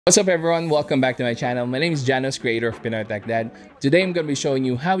What's up everyone, welcome back to my channel. My name is Janos, creator of Pinoy Tech Dad. Today I'm going to be showing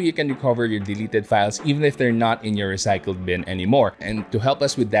you how you can recover your deleted files even if they're not in your recycled bin anymore. And to help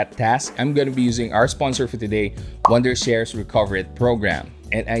us with that task, I'm going to be using our sponsor for today, Wondershare's Recover It program.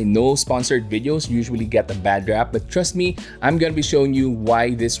 And I know sponsored videos usually get a bad rap, but trust me, I'm going to be showing you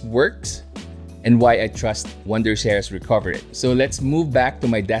why this works and why I trust Wondershare's Recover It. So let's move back to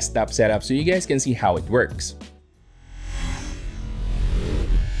my desktop setup so you guys can see how it works.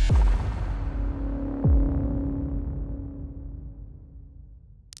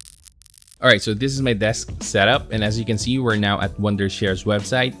 Alright, so this is my desk setup, and as you can see, we're now at Wondershare's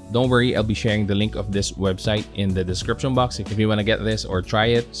website. Don't worry, I'll be sharing the link of this website in the description box if you want to get this or try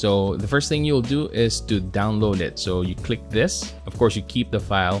it. So the first thing you'll do is to download it. So you click this, of course you keep the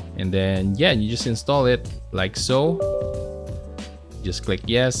file, and then yeah, you just install it like so. Just click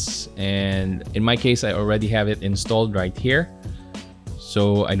yes, and in my case, I already have it installed right here.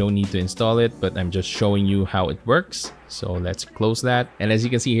 So I don't need to install it, but I'm just showing you how it works. So let's close that. And as you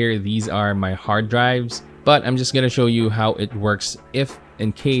can see here, these are my hard drives, but I'm just gonna show you how it works if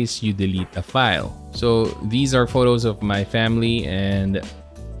in case you delete a file. So these are photos of my family, and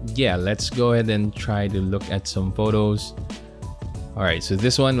yeah, let's go ahead and try to look at some photos. All right, so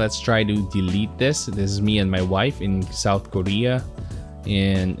this one, let's try to delete this. This is me and my wife in South Korea.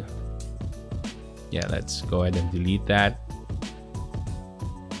 And yeah, let's go ahead and delete that.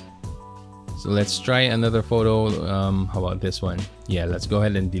 So let's try another photo. How about this one? Yeah, let's go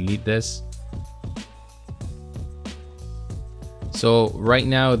ahead and delete this. So right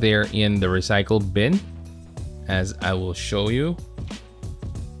now they're in the recycle bin, as I will show you.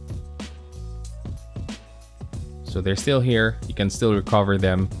 So they're still here. You can still recover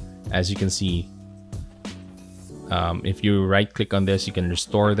them, as you can see. If you right click on this, you can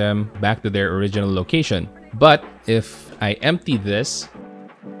restore them back to their original location. But if I empty this,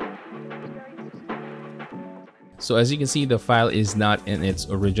 so as you can see, the file is not in its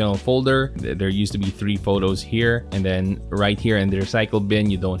original folder. There used to be 3 photos here, and then right here in the recycle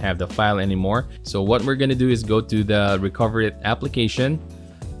bin, you don't have the file anymore. So what we're gonna do is go to the Recover It application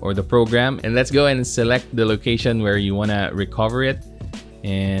or the program, and let's go ahead and select the location where you wanna recover it.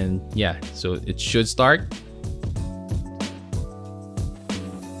 And yeah, so it should start.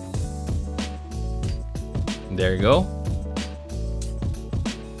 There you go.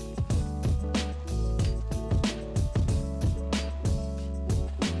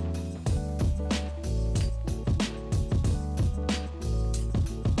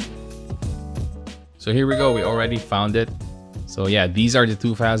 So here we go, we already found it. So yeah, these are the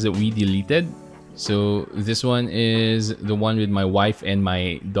 2 files that we deleted. So this one is the one with my wife and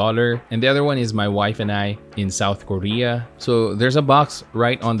my daughter, and the other one is my wife and I in South Korea. So there's a box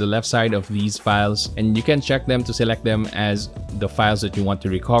right on the left side of these files, and you can check them to select them as the files that you want to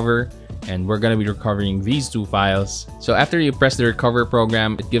recover. And we're going to be recovering these 2 files. So after you press the recover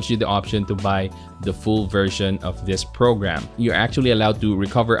program, it gives you the option to buy the full version of this program. You're actually allowed to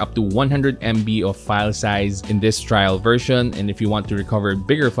recover up to 100 MB of file size in this trial version. And if you want to recover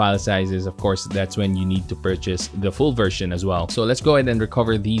bigger file sizes, of course, that's when you need to purchase the full version as well. So let's go ahead and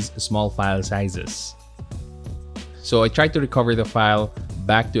recover these small file sizes. So I tried to recover the file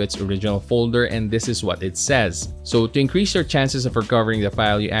back to its original folder, and this is what it says. So to increase your chances of recovering the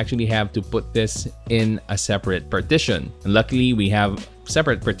file, you actually have to put this in a separate partition. And luckily we have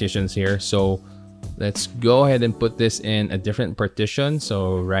separate partitions here, so let's go ahead and put this in a different partition.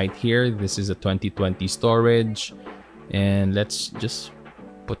 So right here, this is a 2020 storage, and let's just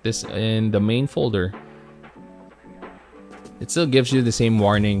put this in the main folder. It still gives you the same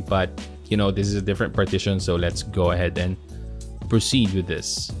warning, but you know, this is a different partition, so let's go ahead and proceed with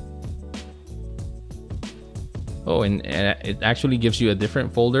this. Oh, and it actually gives you a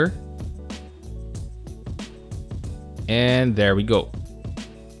different folder. And there we go.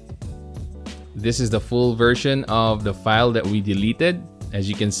 This is the full version of the file that we deleted. As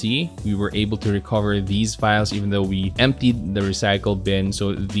you can see, we were able to recover these files even though we emptied the recycle bin.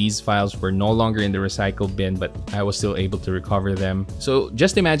 So these files were no longer in the recycle bin, but I was still able to recover them. So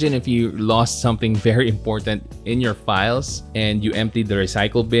just imagine if you lost something very important in your files and you emptied the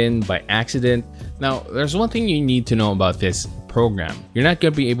recycle bin by accident. Now, there's one thing you need to know about this program. You're not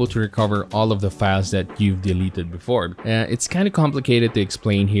going to be able to recover all of the files that you've deleted before. It's kind of complicated to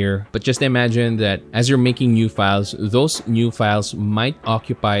explain here, but just imagine that as you're making new files, those new files might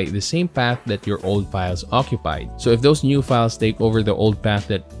occupy the same path that your old files occupied. So if those new files take over the old path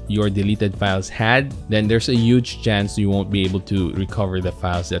that your deleted files had, then there's a huge chance you won't be able to recover the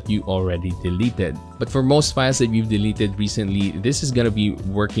files that you already deleted. But for most files that you've deleted recently, this is going to be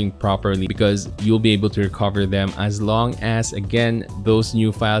working properly because you'll be able to recover them as long as, again, those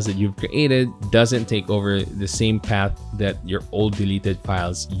new files that you've created doesn't take over the same path that your old deleted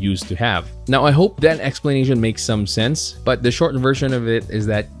files used to have. Now, I hope that explanation makes some sense, but the short version of it is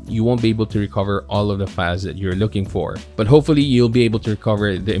that you won't be able to recover all of the files that you're looking for, but hopefully you'll be able to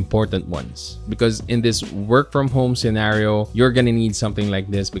recover the important ones, because in this work from home scenario, you're gonna need something like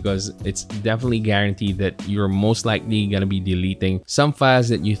this, because it's definitely guaranteed that you're most likely gonna be deleting some files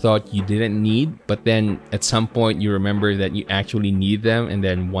that you thought you didn't need, but then at some point you remember that you actually need them, and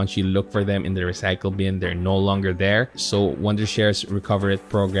then once you look for them in the recycle bin, they're no longer there. So Wondershare's Recover It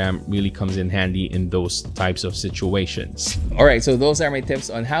program really comes in handy in those types of situations. All right, so those are my tips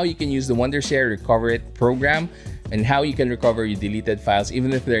on how you can use the Wondershare Recover It program and how you can recover your deleted files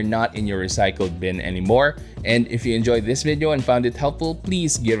even if they're not in your recycled bin anymore. And if you enjoyed this video and found it helpful,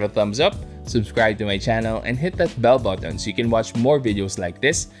 please give a thumbs up, subscribe to my channel, and hit that bell button so you can watch more videos like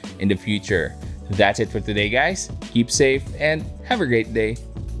this in the future. That's it for today, guys. Keep safe and have a great day.